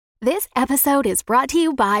This episode is brought to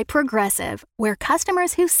you by Progressive, where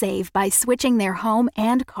customers who save by switching their home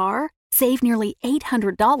and car save nearly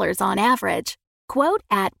 $800 on average. Quote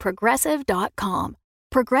at Progressive.com.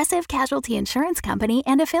 Progressive Casualty Insurance Company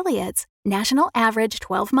and Affiliates. National average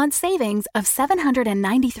 12-month savings of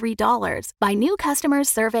 $793 by new customers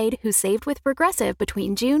surveyed who saved with Progressive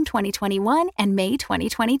between June 2021 and May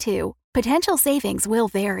 2022. Potential savings will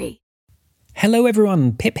vary. Hello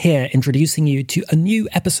everyone, Pip here, introducing you to a new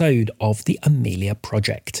episode of the Amelia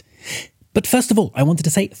Project. But first of all, I wanted to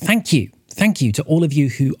say thank you. Thank you to all of you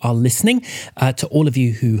who are listening, to all of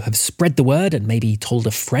you who have spread the word and maybe told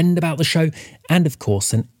a friend about the show, and of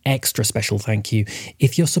course an extra special thank you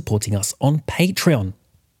if you're supporting us on Patreon.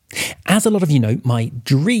 As a lot of you know, my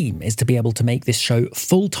dream is to be able to make this show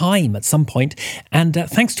full-time at some point, and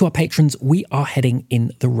thanks to our patrons, we are heading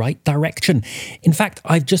in the right direction. In fact,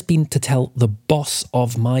 I've just been to tell the boss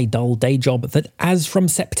of my dull day job that as from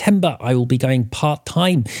September, I will be going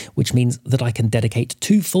part-time, which means that I can dedicate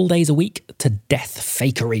 2 full days a week to death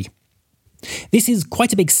fakery. This is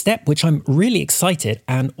quite a big step, which I'm really excited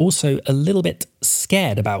and also a little bit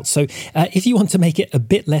scared about. So if you want to make it a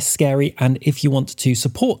bit less scary and if you want to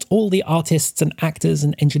support all the artists and actors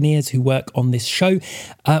and engineers who work on this show,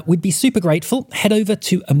 we'd be super grateful. Head over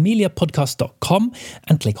to ameliapodcast.com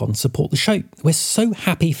and click on support the show. We're so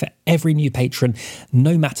happy for every new patron,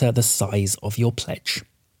 no matter the size of your pledge.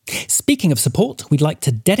 Speaking of support, we'd like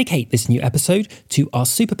to dedicate this new episode to our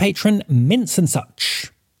super patron, Mince and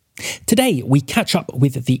Such. Today, we catch up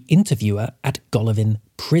with the interviewer at Golovin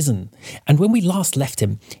Prison, and when we last left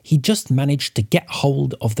him, he just managed to get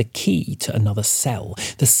hold of the key to another cell,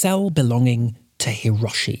 the cell belonging to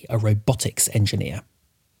Hiroshi, a robotics engineer.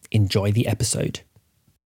 Enjoy the episode.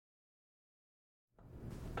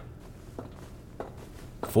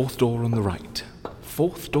 Fourth door on the right.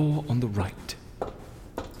 Fourth door on the right.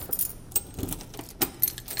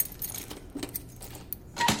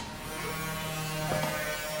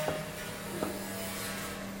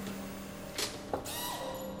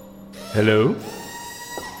 Hello?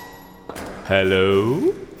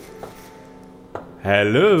 Hello?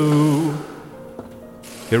 Hello?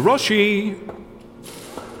 Hiroshi?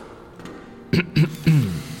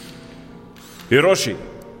 Hiroshi,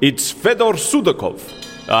 it's Fedor Sudakov.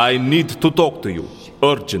 I need to talk to you,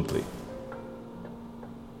 urgently.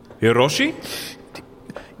 Hiroshi?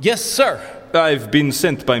 Yes, sir. I've been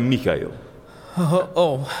sent by Mikhail.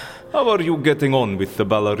 Oh. How are you getting on with the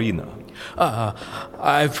ballerina?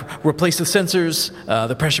 I've replaced the sensors,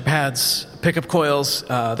 the pressure pads, pickup coils,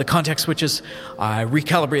 the contact switches. I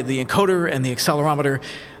recalibrated the encoder and the accelerometer,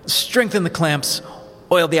 strengthened the clamps,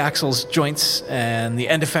 oiled the axles, joints, and the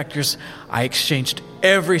end effectors. I exchanged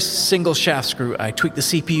every single shaft screw. I tweaked the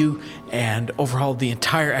CPU and overhauled the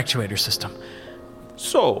entire actuator system.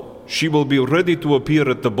 So, she will be ready to appear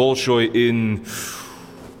at the Bolshoi in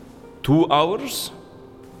 2 hours?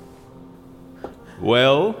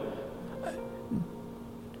 Well...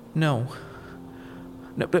 No,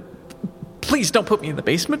 but please don't put me in the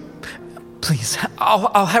basement. Please,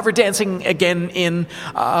 I'll have her dancing again in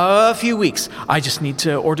a few weeks. I just need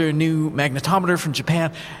to order a new magnetometer from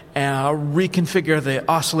Japan, and reconfigure the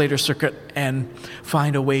oscillator circuit and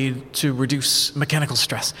find a way to reduce mechanical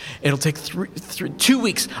stress. It'll take 2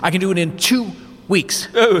 weeks. I can do it in 2 weeks.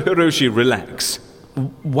 Oh, Hiroshi, relax.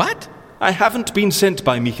 What? I haven't been sent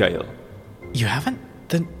by Mikhail. You haven't?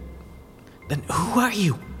 Then who are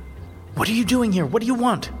you? What are you doing here? What do you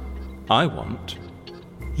want? I want...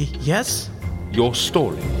 Yes? your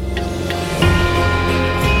story.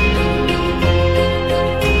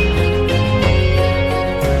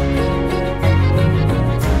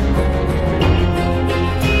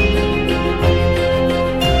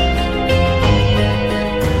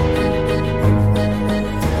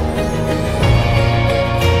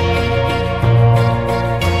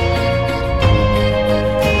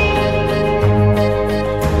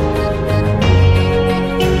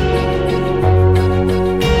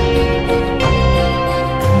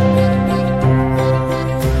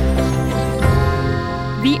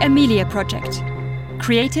 Amelia Project,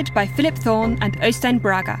 created by Philip Thorne and Øystein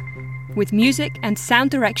Braga, with music and sound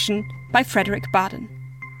direction by Frederick Barden.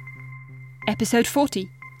 Episode 40.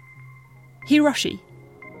 Hiroshi.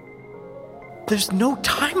 There's no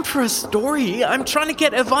time for a story. I'm trying to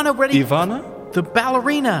get Ivana ready. Ivana? The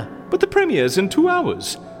ballerina. But the premiere's in 2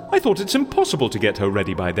 hours. I thought it's impossible to get her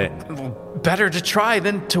ready by then. Well, better to try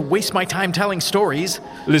than to waste my time telling stories.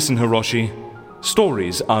 Listen, Hiroshi.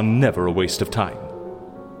 Stories are never a waste of time.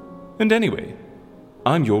 And anyway,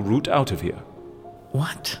 I'm your route out of here.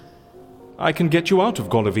 What? I can get you out of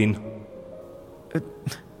Golovin.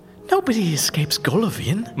 No Nobody escapes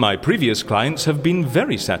Golovin. My previous clients have been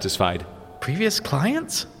very satisfied. Previous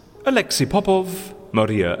clients? Alexei Popov,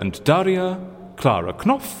 Maria and Daria, Clara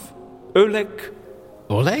Knopf, Oleg.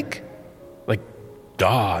 Oleg? Like,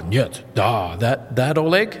 that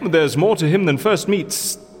Oleg? There's more to him than first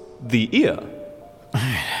meets the ear.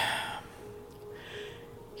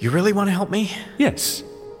 You really want to help me? Yes,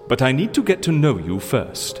 but I need to get to know you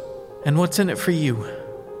first. And what's in it for you?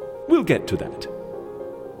 We'll get to that.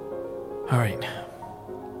 All right.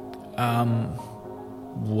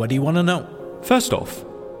 What do you want to know? First off,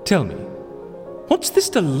 tell me, what's this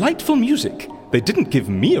delightful music? They didn't give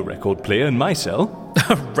me a record player in my cell.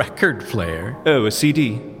 A record player? Oh, a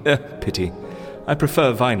CD. Pity. I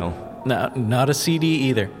prefer vinyl. No, not a CD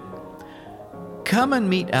either. Come and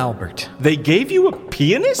meet Albert. They gave you a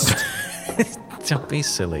pianist? Don't be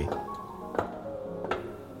silly.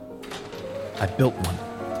 I built one.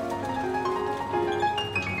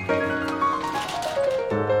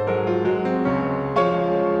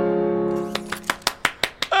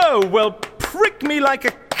 Oh, well, prick me like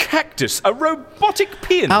a cactus, a robotic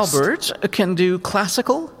pianist. Albert can do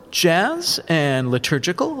classical, jazz, and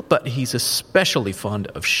liturgical, but he's especially fond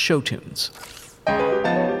of show tunes.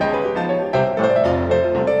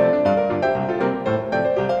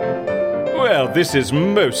 Well, this is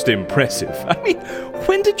most impressive. I mean,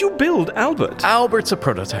 when did you build Albert? Albert's a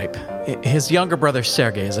prototype. His younger brother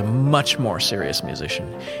Sergei is a much more serious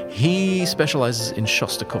musician. He specializes in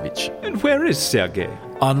Shostakovich. And where is Sergei?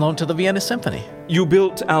 On loan to the Vienna Symphony. You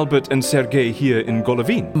built Albert and Sergei here in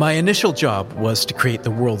Golovin. My initial job was to create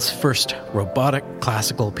the world's first robotic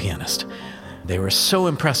classical pianist. They were so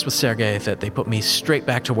impressed with Sergei that they put me straight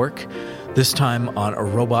back to work, this time on a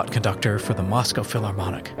robot conductor for the Moscow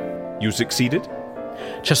Philharmonic. You succeeded?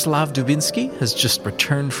 Czeslaw Dubinsky has just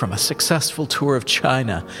returned from a successful tour of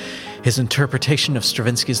China. His interpretation of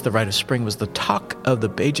Stravinsky's The Rite of Spring was the talk of the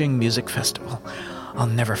Beijing Music Festival. I'll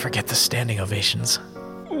never forget the standing ovations.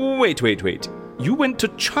 Wait. You went to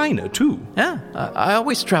China, too? Yeah, I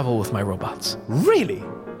always travel with my robots. Really?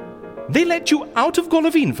 They let you out of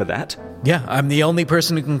Golovin for that? Yeah, I'm the only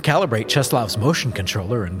person who can calibrate Czeslav's motion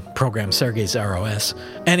controller and program Sergei's ROS.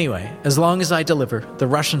 Anyway, as long as I deliver, the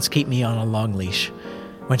Russians keep me on a long leash.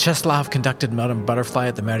 When Czeslaw conducted Madame Butterfly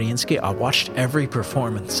at the Mariinsky, I watched every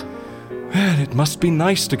performance. Well, it must be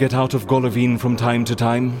nice to get out of Golovin from time to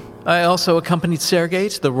time. I also accompanied Sergei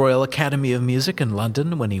to the Royal Academy of Music in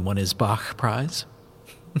London when he won his Bach Prize.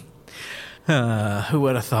 Who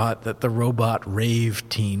would have thought that the robot rave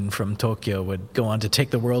teen from Tokyo would go on to take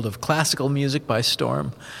the world of classical music by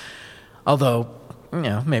storm? Although,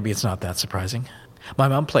 maybe it's not that surprising. My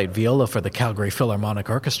mom played viola for the Calgary Philharmonic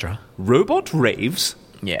Orchestra. Robot raves?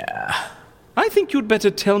 Yeah. I think you'd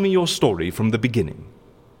better tell me your story from the beginning.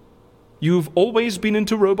 You've always been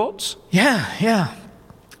into robots? Yeah.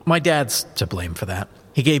 My dad's to blame for that.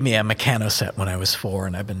 He gave me a mechano set when I was 4,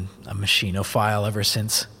 and I've been a machinophile ever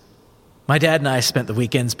since. My dad and I spent the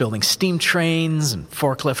weekends building steam trains and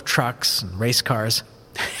forklift trucks and race cars.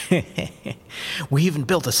 We even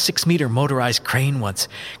built a 6-meter motorized crane once,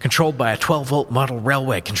 controlled by a 12-volt model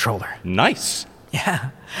railway controller. Nice.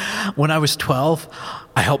 Yeah. When I was 12,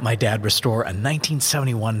 I helped my dad restore a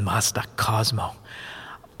 1971 Mazda Cosmo.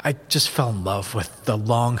 I just fell in love with the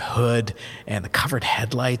long hood and the covered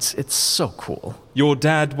headlights. It's so cool. Your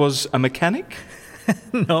dad was a mechanic?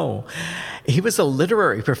 No. He was a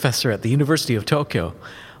literary professor at the University of Tokyo.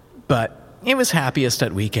 But he was happiest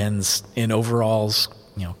at weekends in overalls,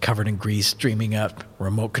 covered in grease, dreaming up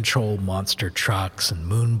remote control monster trucks and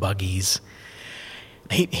moon buggies.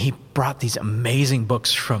 He brought these amazing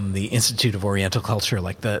books from the Institute of Oriental Culture,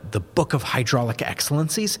 like the Book of Hydraulic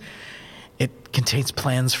Excellencies. It contains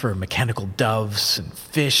plans for mechanical doves and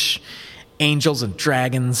fish, angels and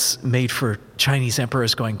dragons made for Chinese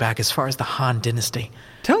emperors going back as far as the Han Dynasty.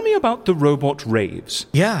 Tell me about the robot raves.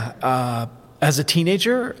 Yeah, as a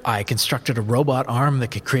teenager, I constructed a robot arm that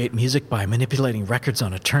could create music by manipulating records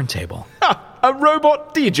on a turntable. A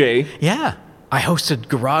robot DJ? Yeah. I hosted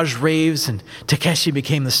garage raves, and Takeshi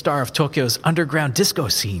became the star of Tokyo's underground disco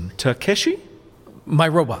scene. Takeshi? My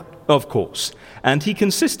robot. Of course. And he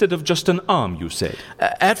consisted of just an arm, you said?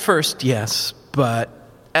 At first, yes. But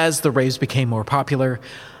as the raves became more popular,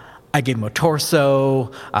 I gave him a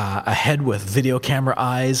torso, a head with video camera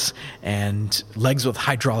eyes, and legs with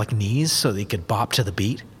hydraulic knees so that he could bop to the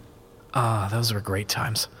beat. Those were great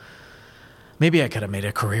times. Maybe I could have made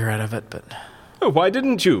a career out of it, but... Why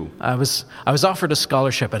didn't you? I was offered a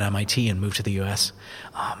scholarship at MIT and moved to the U.S.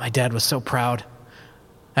 My dad was so proud.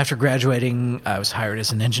 After graduating, I was hired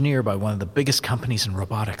as an engineer by one of the biggest companies in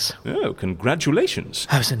robotics. Oh, congratulations.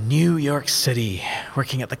 I was in New York City,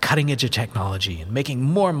 working at the cutting edge of technology and making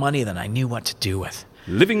more money than I knew what to do with.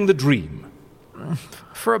 Living the dream.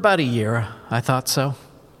 For about a year, I thought so.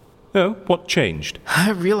 Oh, what changed?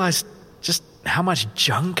 I realized just how much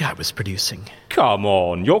junk I was producing. Come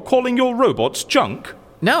on, you're calling your robots junk?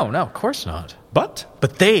 No, of course not. But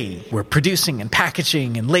they were producing and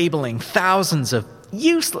packaging and labeling thousands of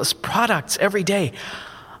useless products every day.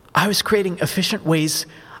 I was creating efficient ways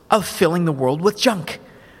of filling the world with junk.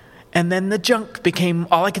 And then the junk became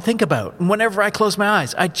all I could think about. And whenever I closed my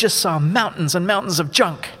eyes, I just saw mountains and mountains of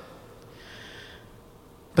junk.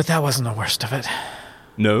 But that wasn't the worst of it.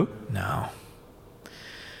 No? No.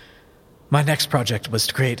 My next project was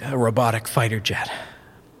to create a robotic fighter jet.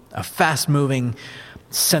 A fast-moving,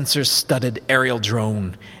 sensor-studded aerial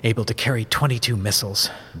drone able to carry 22 missiles.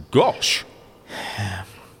 Gosh!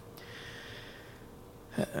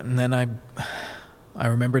 And then I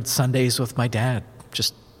remembered Sundays with my dad,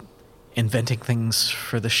 just inventing things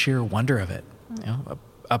for the sheer wonder of it. You know,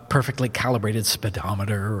 a perfectly calibrated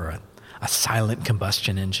speedometer or a silent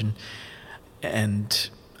combustion engine. And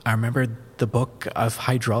I remembered the book of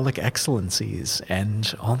hydraulic excellencies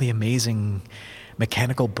and all the amazing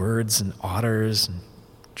mechanical birds and otters and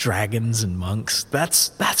dragons and monks. That's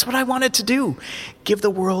what I wanted to do. Give the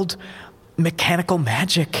world mechanical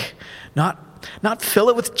magic, not fill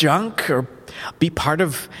it with junk or be part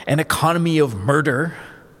of an economy of murder.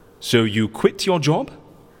 So you quit your job?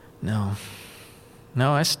 No,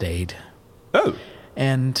 I stayed. Oh.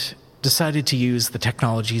 And decided to use the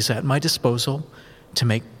technologies at my disposal to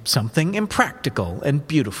make something impractical and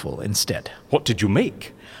beautiful instead. What did you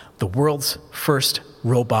make? The world's first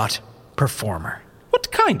robot performer.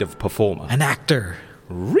 What kind of performer? An actor.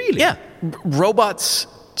 Really? Yeah. Robots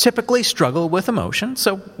typically struggle with emotion,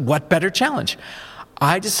 so what better challenge?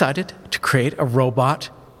 I decided to create a robot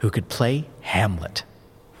who could play Hamlet.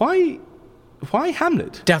 Why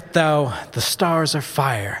Hamlet? Doubt thou the stars are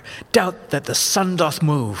fire, doubt that the sun doth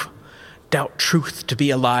move, doubt truth to be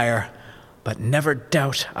a liar, but never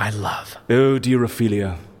doubt I love. Oh, dear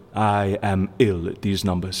Ophelia, I am ill at these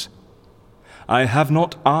numbers. I have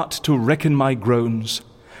not art to reckon my groans,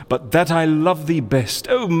 but that I love thee best,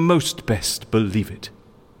 oh, most best, believe it.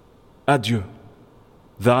 Adieu,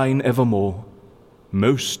 thine evermore,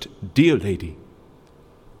 most dear lady,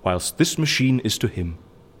 whilst this machine is to him,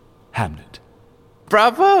 Hamlet.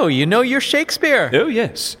 Bravo, you know your Shakespeare. Oh,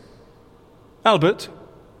 yes. Albert,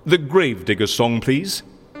 the Gravedigger song, please.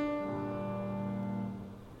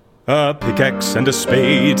 A pickaxe and a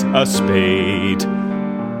spade,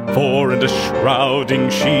 four and a shrouding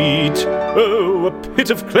sheet, oh, a pit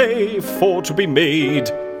of clay for to be made,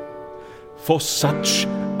 for such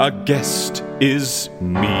a guest is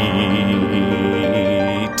meet.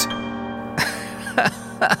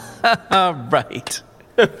 Right.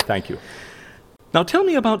 Thank you. Now tell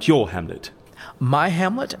me about your Hamlet. My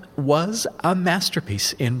Hamlet was a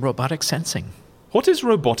masterpiece in robotic sensing. What is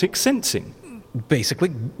robotic sensing?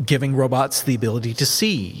 Basically, giving robots the ability to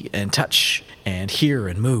see and touch and hear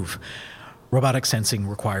and move. Robotic sensing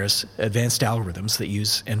requires advanced algorithms that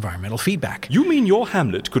use environmental feedback. You mean your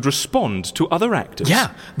Hamlet could respond to other actors?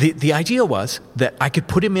 Yeah. The idea was that I could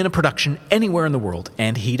put him in a production anywhere in the world,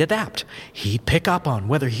 and he'd adapt. He'd pick up on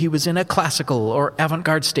whether he was in a classical or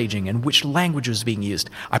avant-garde staging and which language was being used.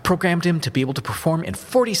 I programmed him to be able to perform in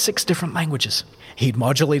 46 different languages. He'd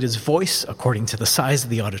modulate his voice according to the size of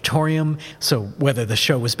the auditorium, so whether the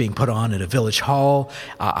show was being put on at a village hall,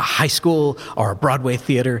 a high school, or a Broadway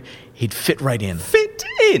theater, he'd fit right in. Fit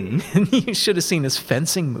in? You should have seen his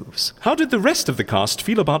fencing moves. How did the rest of the cast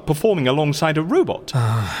feel about performing alongside a robot?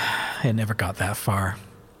 It never got that far.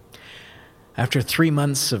 After 3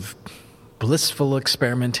 months of blissful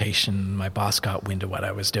experimentation, my boss got wind of what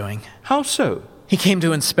I was doing. How so? He came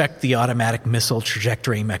to inspect the automatic missile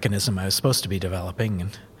trajectory mechanism I was supposed to be developing,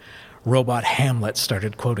 and robot Hamlet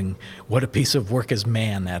started quoting, "What a piece of work is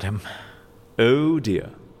man," at him. Oh dear.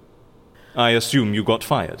 I assume you got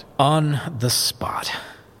fired. On the spot.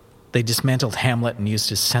 They dismantled Hamlet and used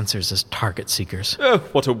his sensors as target seekers. Oh,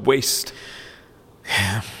 what a waste.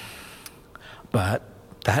 Yeah. But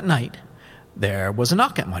that night, there was a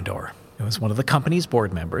knock at my door. It was one of the company's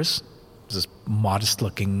board members. It was this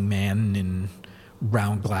modest-looking man in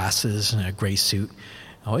round glasses and a gray suit.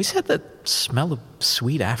 Always had the smell of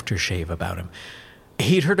sweet aftershave about him.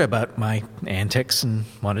 He'd heard about my antics and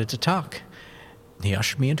wanted to talk. He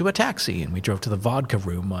ushered me into a taxi, and we drove to the vodka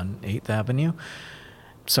room on 8th Avenue.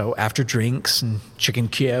 So after drinks and chicken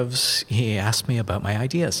Kievs, he asked me about my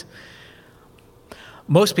ideas.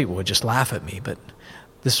 Most people would just laugh at me, but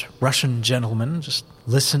This Russian gentleman just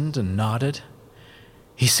listened and nodded.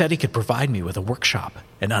 He said he could provide me with a workshop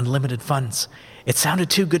and unlimited funds. It sounded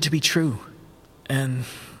too good to be true. And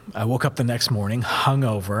I woke up the next morning,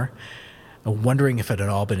 hungover, wondering if it had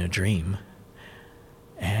all been a dream.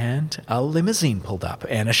 And a limousine pulled up,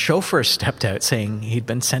 and a chauffeur stepped out saying he'd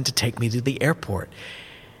been sent to take me to the airport.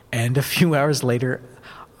 And a few hours later,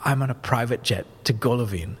 I'm on a private jet to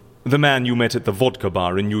Golovin. The man you met at the vodka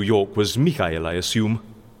bar in New York was Mikhail, I assume?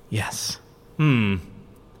 Yes. And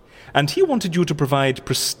he wanted you to provide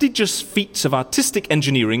prestigious feats of artistic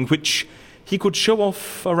engineering which he could show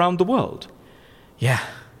off around the world. Yeah.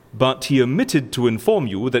 But he omitted to inform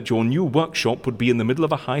you that your new workshop would be in the middle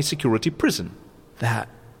of a high-security prison. That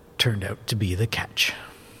turned out to be the catch.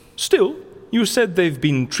 Still, you said they've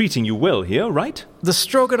been treating you well here, right? The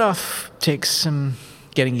Stroganoff takes some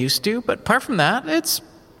getting used to, but apart from that, it's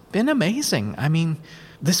been amazing. I mean,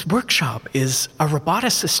 this workshop is a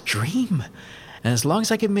roboticist's dream. And as long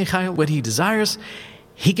as I give Mikhail what he desires,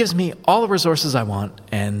 he gives me all the resources I want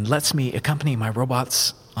and lets me accompany my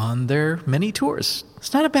robots on their many tours.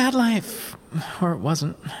 It's not a bad life, or it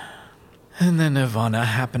wasn't. And then Ivana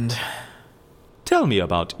happened. Tell me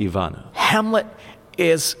about Ivana. Hamlet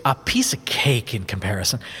is a piece of cake in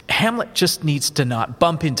comparison. Hamlet just needs to not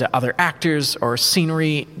bump into other actors or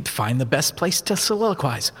scenery, find the best place to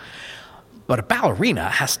soliloquize. But a ballerina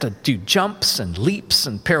has to do jumps and leaps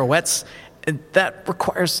and pirouettes, and that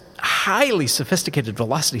requires highly sophisticated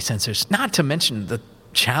velocity sensors, not to mention the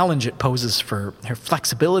challenge it poses for her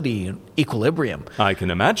flexibility and equilibrium. I can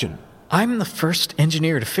imagine. I'm the first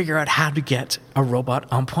engineer to figure out how to get a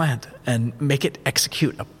robot en pointe and make it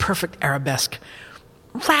execute a perfect arabesque.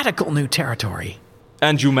 Radical new territory.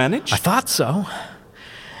 And you managed? I thought so.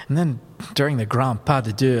 And then, during the Grand Pas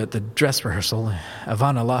de Deux at the dress rehearsal,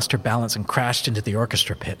 Ivana lost her balance and crashed into the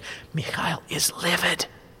orchestra pit. Mikhail is livid.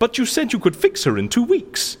 But you said you could fix her in 2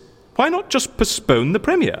 weeks. Why not just postpone the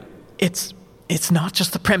premiere? It's not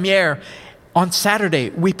just the premiere. On Saturday,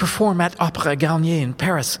 we perform at Opéra Garnier in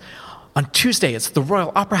Paris. On Tuesday, it's the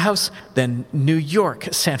Royal Opera House, then New York,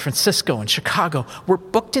 San Francisco, and Chicago. We're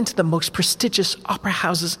booked into the most prestigious opera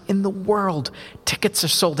houses in the world. Tickets are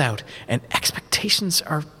sold out, and expectations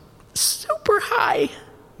are super high.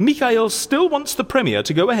 Mikhail still wants the premiere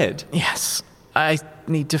to go ahead. Yes, I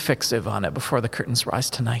need to fix Ivana before the curtains rise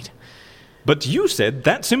tonight. But you said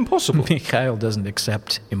that's impossible. Mikhail doesn't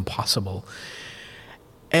accept impossible.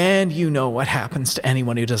 And you know what happens to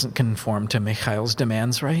anyone who doesn't conform to Mikhail's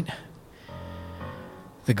demands, right?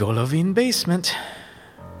 The Golovin basement.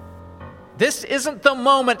 This isn't the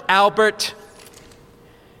moment, Albert.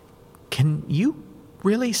 Can you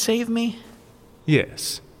really save me?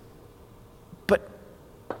 Yes. But,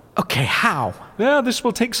 okay, how? Well, this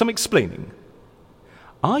will take some explaining.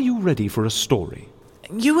 Are you ready for a story?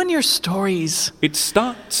 You and your stories. It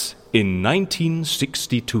starts in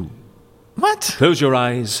 1962. What? Close your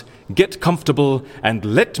eyes, get comfortable, and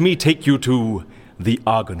let me take you to the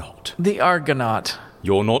Argonaut. The Argonaut.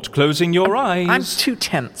 You're not closing your eyes. I'm too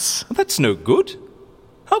tense. That's no good.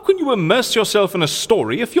 How can you immerse yourself in a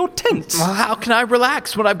story if you're tense? Well, how can I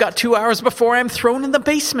relax when I've got 2 hours before I'm thrown in the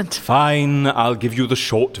basement? Fine, I'll give you the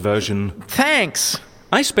short version. Thanks.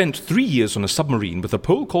 I spent 3 years on a submarine with a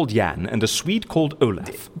Pole called Jan and a Swede called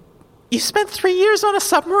Olaf. You spent 3 years on a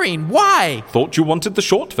submarine. Why? Thought you wanted the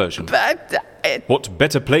short version. What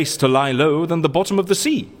better place to lie low than the bottom of the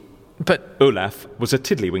sea? But Olaf was a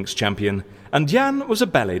tiddlywinks champion, and Jan was a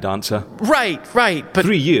ballet dancer. Right, but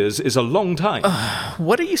 3 years is a long time.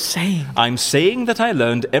 What are you saying? I'm saying that I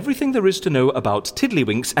learned everything there is to know about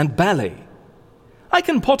tiddlywinks and ballet. I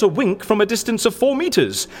can pot a wink from a distance of 4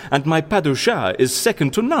 meters, and my pas de chat is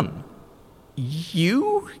second to none.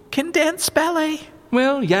 You can dance ballet?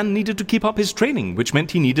 Well, Jan needed to keep up his training, which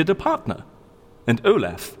meant he needed a partner. And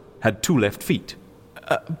Olaf had 2 left feet.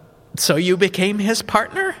 So you became his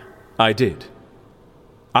partner? I did.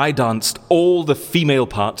 I danced all the female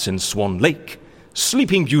parts in Swan Lake,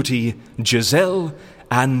 Sleeping Beauty, Giselle,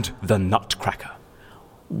 and the Nutcracker.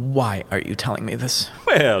 Why are you telling me this?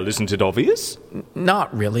 Well, isn't it obvious?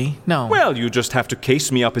 Not really, no. Well, you just have to case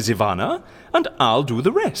me up as Ivana, and I'll do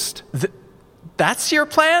the rest. That's your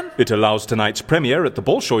plan? It allows tonight's premiere at the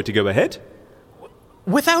Bolshoi to go ahead.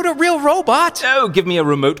 Without a real robot? Oh, give me a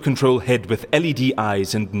remote control head with LED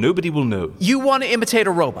eyes and nobody will know. You want to imitate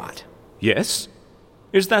a robot? Yes?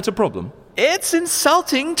 Is that a problem? It's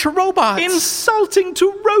insulting to robots. Insulting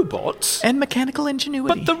to robots? And mechanical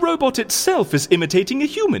ingenuity. But the robot itself is imitating a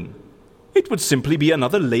human. It would simply be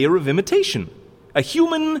another layer of imitation. A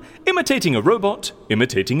human imitating a robot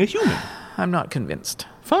imitating a human. I'm not convinced.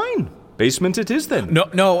 Fine. Basement it is then.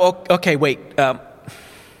 No, okay, wait.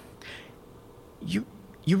 You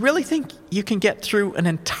really think you can get through an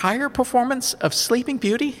entire performance of Sleeping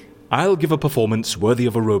Beauty? I'll give a performance worthy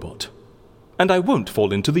of a robot. And I won't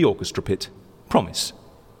fall into the orchestra pit. Promise.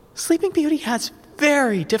 Sleeping Beauty has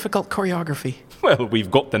very difficult choreography. Well,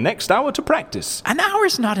 we've got the next hour to practice. An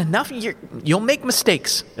hour's not enough. You'll make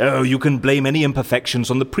mistakes. Oh, you can blame any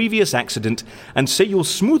imperfections on the previous accident and say you'll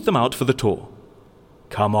smooth them out for the tour.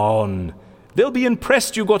 Come on. They'll be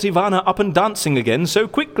impressed you got Ivana up and dancing again so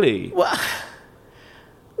quickly. Well,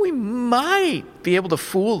 we might be able to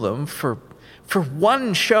fool them for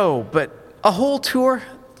one show, but a whole tour,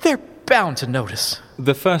 they're bound to notice.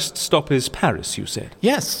 The first stop is Paris, you said?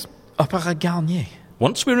 Yes, Opéra Garnier.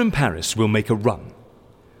 Once we're in Paris, we'll make a run.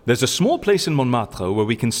 There's a small place in Montmartre where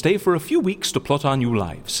we can stay for a few weeks to plot our new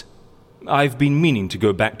lives. I've been meaning to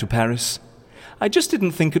go back to Paris. I just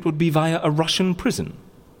didn't think it would be via a Russian prison.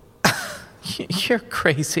 You're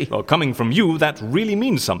crazy. Well, coming from you, that really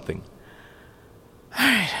means something. All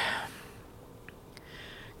right.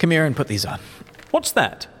 Come here and put these on. What's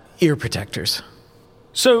that? Ear protectors.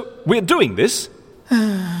 So, we're doing this?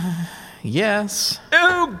 Yes.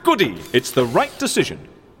 Oh, goody. It's the right decision.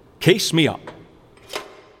 Case me up.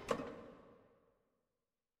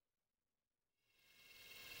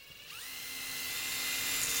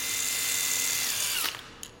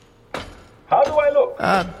 How do I look?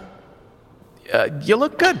 You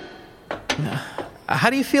look good. How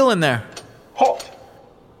do you feel in there? Hot.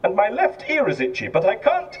 And my left ear is itchy, but I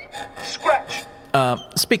can't scratch.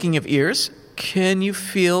 Speaking of ears, can you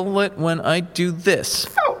feel it when I do this?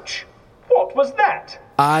 Ouch! What was that?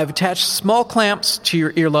 I've attached small clamps to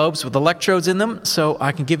your earlobes with electrodes in them so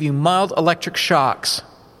I can give you mild electric shocks.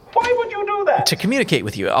 Why would you do that? To communicate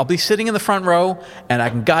with you. I'll be sitting in the front row and I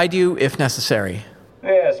can guide you if necessary.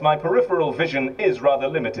 Yes, my peripheral vision is rather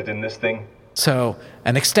limited in this thing. So,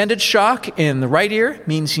 an extended shock in the right ear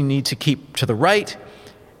means you need to keep to the right,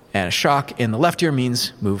 and a shock in the left ear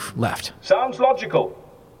means move left. Sounds logical.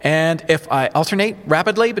 And if I alternate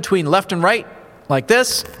rapidly between left and right, like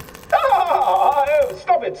this...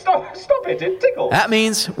 Stop it, it tickles. That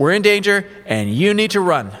means we're in danger, and you need to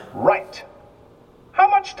run. Right. How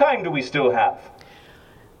much time do we still have?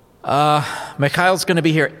 Mikhail's gonna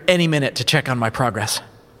be here any minute to check on my progress.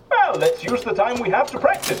 Well, let's use the time we have to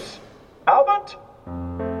practice. Albert?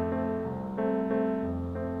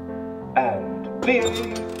 And Lee,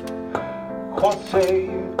 croisé,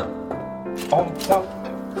 en tête.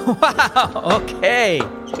 Wow, okay.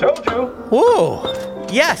 Told you. Whoa,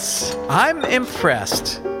 yes, I'm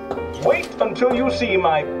impressed. Wait until you see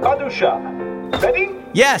my Padusha. Ready?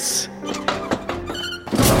 Yes.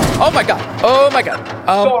 Oh my god.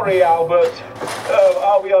 Sorry, Albert.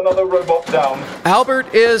 Are we another robot down?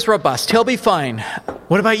 Albert is robust. He'll be fine.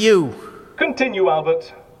 What about you? Continue,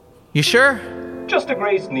 Albert. You sure? Just a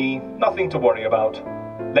grazed knee. Nothing to worry about.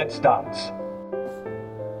 Let's dance.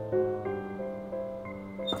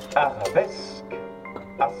 Arabesque,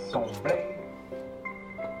 assemblée,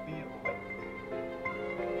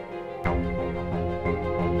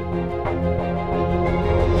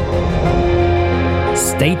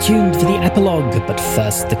 Stay tuned for the epilogue, but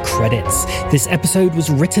first the credits. This episode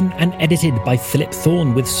was written and edited by Philip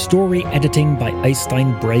Thorne, with story editing by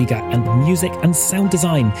Øystein Brage and music and sound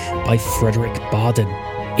design by Frederick Barden.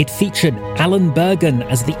 It featured Alan Bergen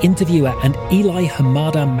as the interviewer and Eli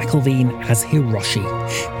Hamada McElveen as Hiroshi.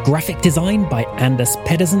 Graphic design by Anders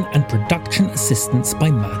Pedersen and production assistance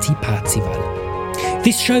by Marty Parzival.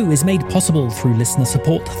 This show is made possible through listener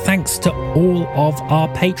support thanks to all of our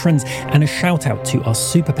patrons, and a shout out to our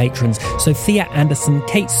super patrons: Sophia Anderson,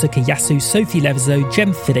 Kate Sukayasu, Sophie Levizo,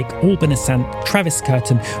 Jem Fiddick, Alban Asant, Travis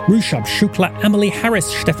Curtin, Rushab Shukla, Emily Harris,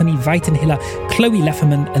 Stephanie Weitenhiller, Chloe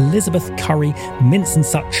Lefferman, Elizabeth Curry, Mince and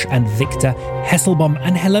Such, and Victor Hesselbaum.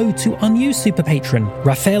 And hello to our new super patron,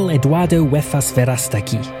 Rafael Eduardo Wefas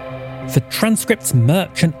Verastaki. For transcripts,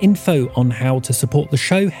 merch, and info on how to support the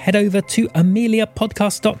show, head over to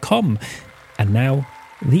ameliapodcast.com. And now,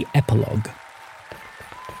 the epilogue.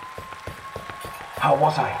 How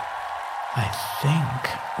was I? I think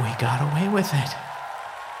we got away with it.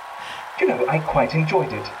 You know, I quite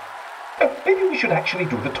enjoyed it. Maybe we should actually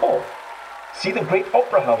do the tour. See the great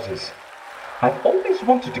opera houses. I've always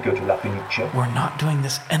wanted to go to La Fenice. We're not doing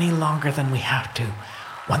this any longer than we have to.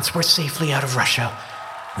 Once we're safely out of Russia,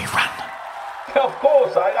 we run. Of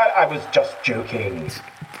course, I was just joking.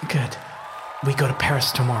 Good. We go to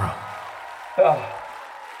Paris tomorrow.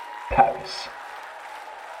 Paris.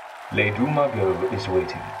 Lady Margot is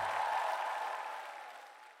waiting.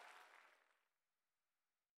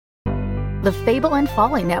 The Fable and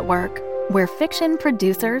Folly Network, where fiction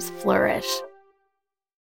producers flourish.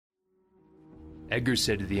 Edgar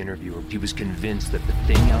said to the interviewer he was convinced that the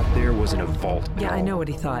thing out there wasn't a vault at all. I know what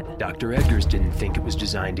he thought. Dr. Edgars didn't think it was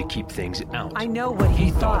designed to keep things out. I know what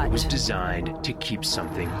he thought. It was designed to keep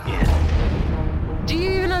something in. Do you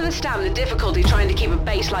even understand the difficulty trying to keep a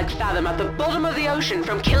base like Fathom at the bottom of the ocean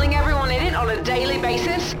from killing everyone in it on a daily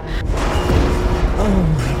basis? Oh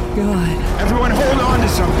my god. Everyone hold on to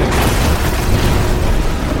something!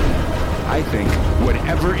 I think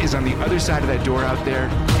whatever is on the other side of that door out there,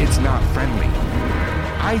 it's not friendly.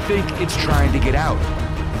 I think it's trying to get out.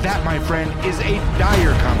 That, my friend, is a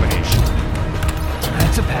dire combination.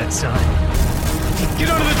 That's a bad sign. Get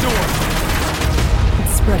out of the door!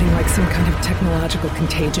 It's spreading like some kind of technological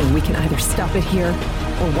contagion. We can either stop it here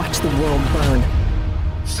or watch the world burn.